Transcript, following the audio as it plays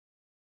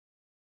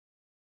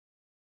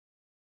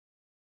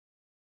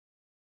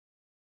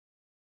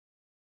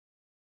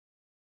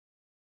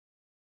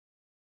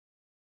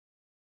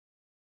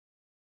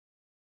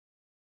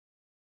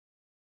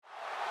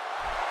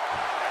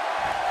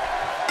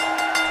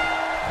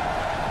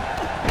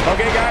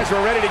Okay, guys,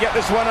 we're ready to get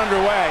this one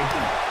underway.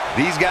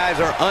 These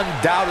guys are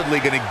undoubtedly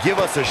going to give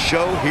us a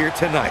show here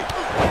tonight.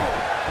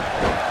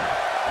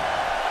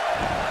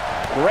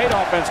 Great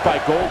offense by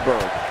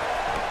Goldberg.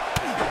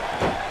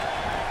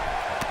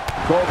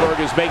 Goldberg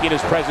is making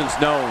his presence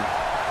known.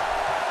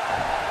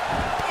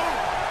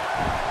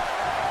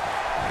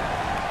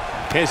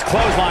 His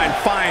clothesline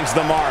finds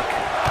the mark.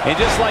 And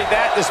just like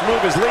that, this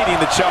move is leading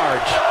the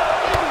charge.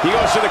 He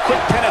goes for the quick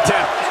pin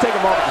attempt. Let's take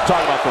a moment to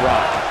talk about The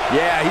Rock.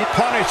 Yeah, he's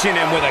punishing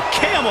him with a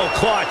camel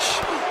clutch.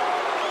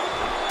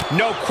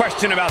 No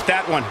question about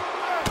that one.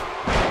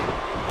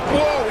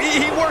 Whoa,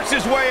 he works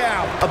his way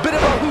out. A bit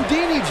of a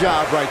Houdini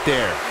job right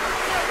there.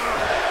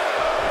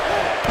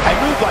 A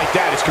move like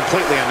that is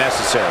completely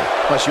unnecessary,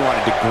 unless you want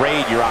to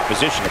degrade your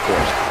opposition, of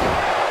course.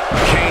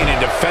 Kane in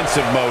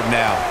defensive mode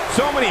now.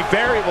 So many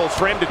variables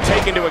for him to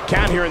take into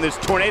account here in this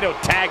tornado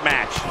tag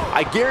match.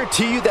 I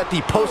guarantee you that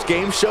the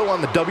post-game show on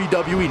the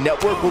WWE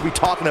Network will be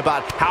talking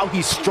about how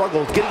he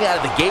struggled getting out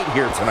of the gate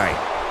here tonight.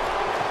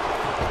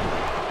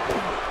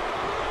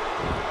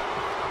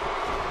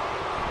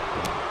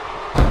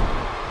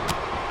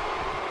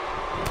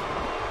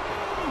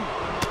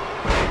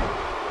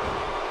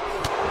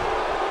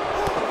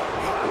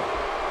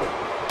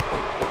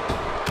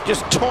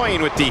 Just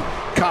toying with the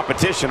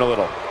competition a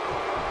little.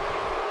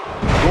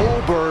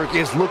 Goldberg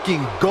is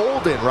looking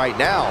golden right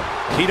now.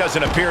 He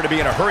doesn't appear to be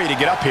in a hurry to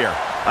get up here.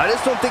 I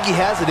just don't think he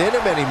has it in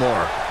him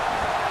anymore.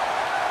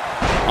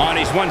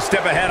 He's one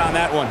step ahead on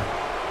that one.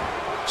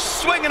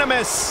 Swing and a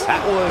miss.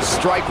 That was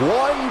strike 1,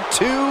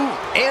 2,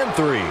 and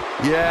 3.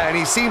 Yeah, and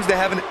he seems to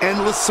have an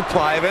endless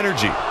supply of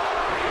energy.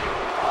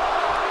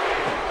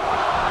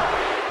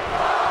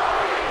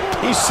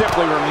 He's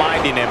simply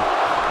reminding him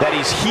that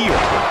he's here.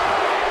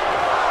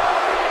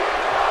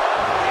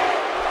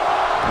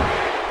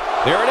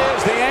 There it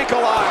is, the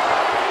ankle lock.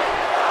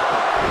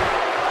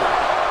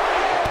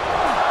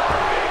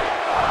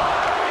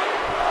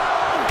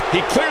 He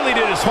clearly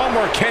did his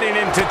homework heading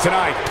into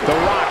tonight. The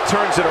Rock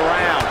turns it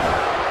around.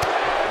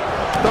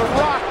 The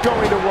Rock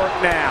going to work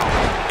now.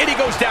 And he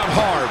goes down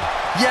hard.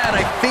 Yeah, and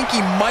I think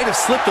he might have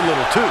slipped a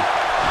little too.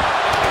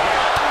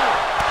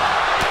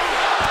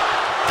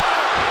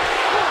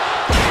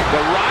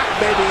 The Rock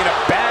may be in a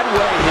bad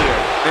way here.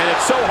 And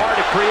it's so hard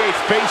to create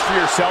space for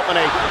yourself in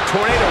a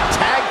tornado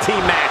tag team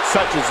match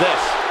such as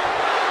this.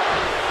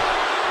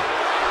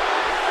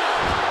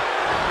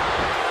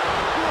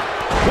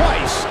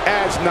 Twice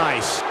as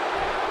nice.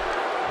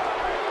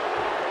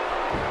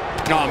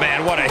 Oh,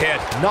 man, what a hit.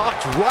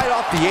 Knocked right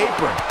off the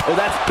apron. Oh,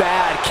 that's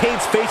bad.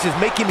 Kane's face is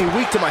making me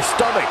weak to my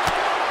stomach.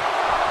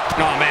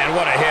 Oh, man,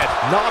 what a hit.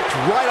 Knocked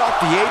right off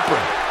the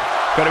apron.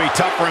 Gonna be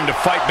tough for him to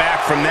fight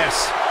back from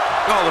this.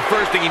 Oh, the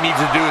first thing he needs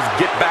to do is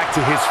get back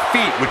to his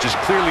feet, which is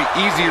clearly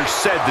easier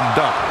said than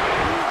done.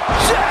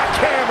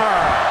 Jackhammer!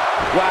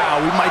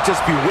 Wow, we might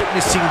just be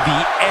witnessing the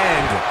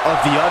end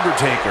of The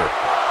Undertaker.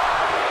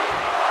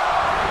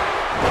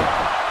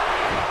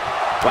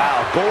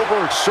 Wow,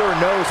 Goldberg sure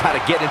knows how to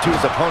get into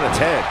his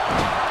opponent's head.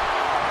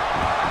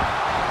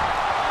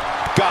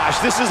 Gosh,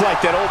 this is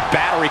like that old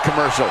battery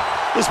commercial.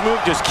 This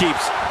move just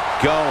keeps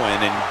going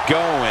and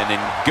going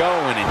and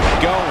going and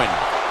going.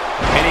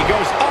 And he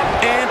goes up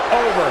and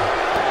over.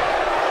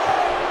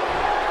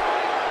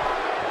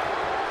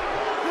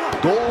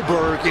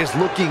 Goldberg is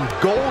looking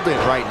golden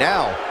right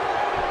now.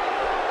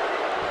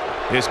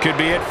 This could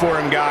be it for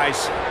him,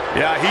 guys.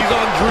 Yeah, he's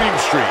on Dream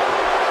Street.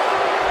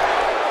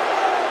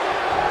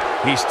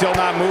 He's still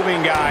not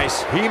moving,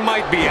 guys. He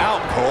might be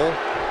out, Cole.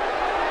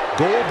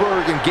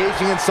 Goldberg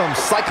engaging in some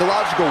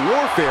psychological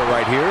warfare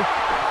right here.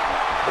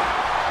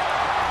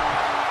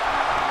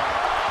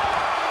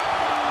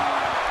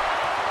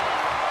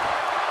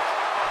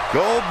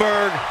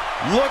 Goldberg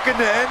looking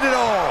to end it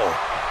all.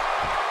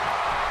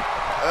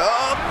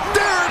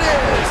 There it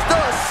is!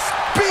 The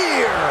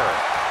spear!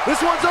 This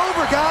one's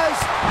over, guys!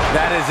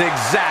 That is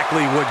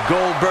exactly what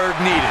Goldberg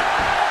needed.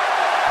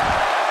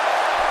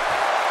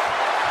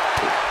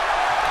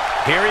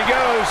 Here he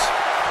goes.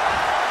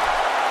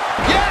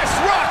 Yes,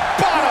 rock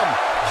bottom!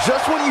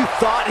 Just when you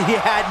thought he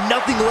had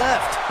nothing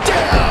left.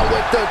 Down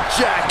with the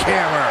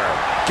jackhammer.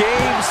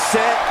 Game,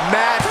 set,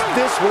 match.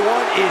 This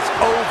one is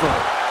over.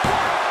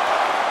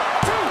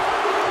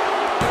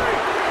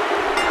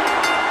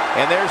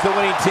 And there's the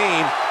winning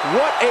team.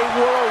 What a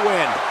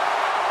whirlwind.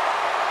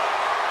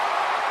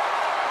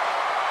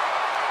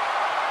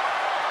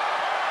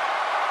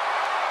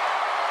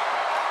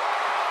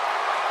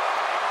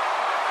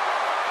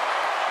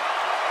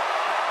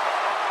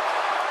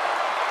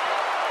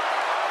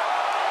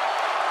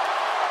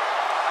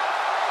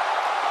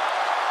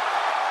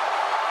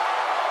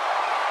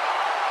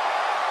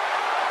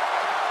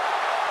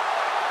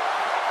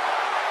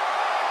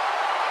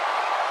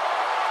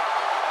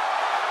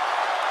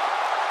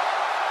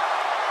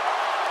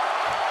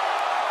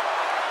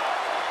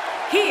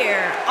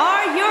 Here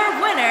are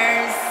your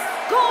winners,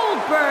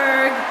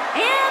 Goldberg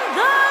and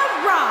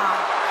The Rock.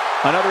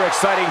 Another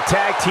exciting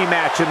tag team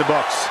match in the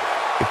books.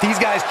 If these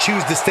guys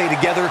choose to stay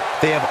together,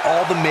 they have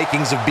all the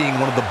makings of being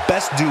one of the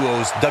best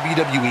duos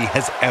WWE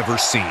has ever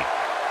seen.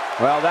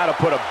 Well, that'll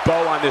put a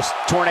bow on this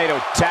Tornado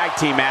Tag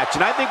Team match,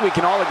 and I think we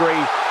can all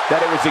agree that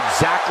it was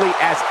exactly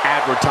as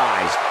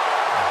advertised.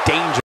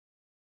 Dangerous.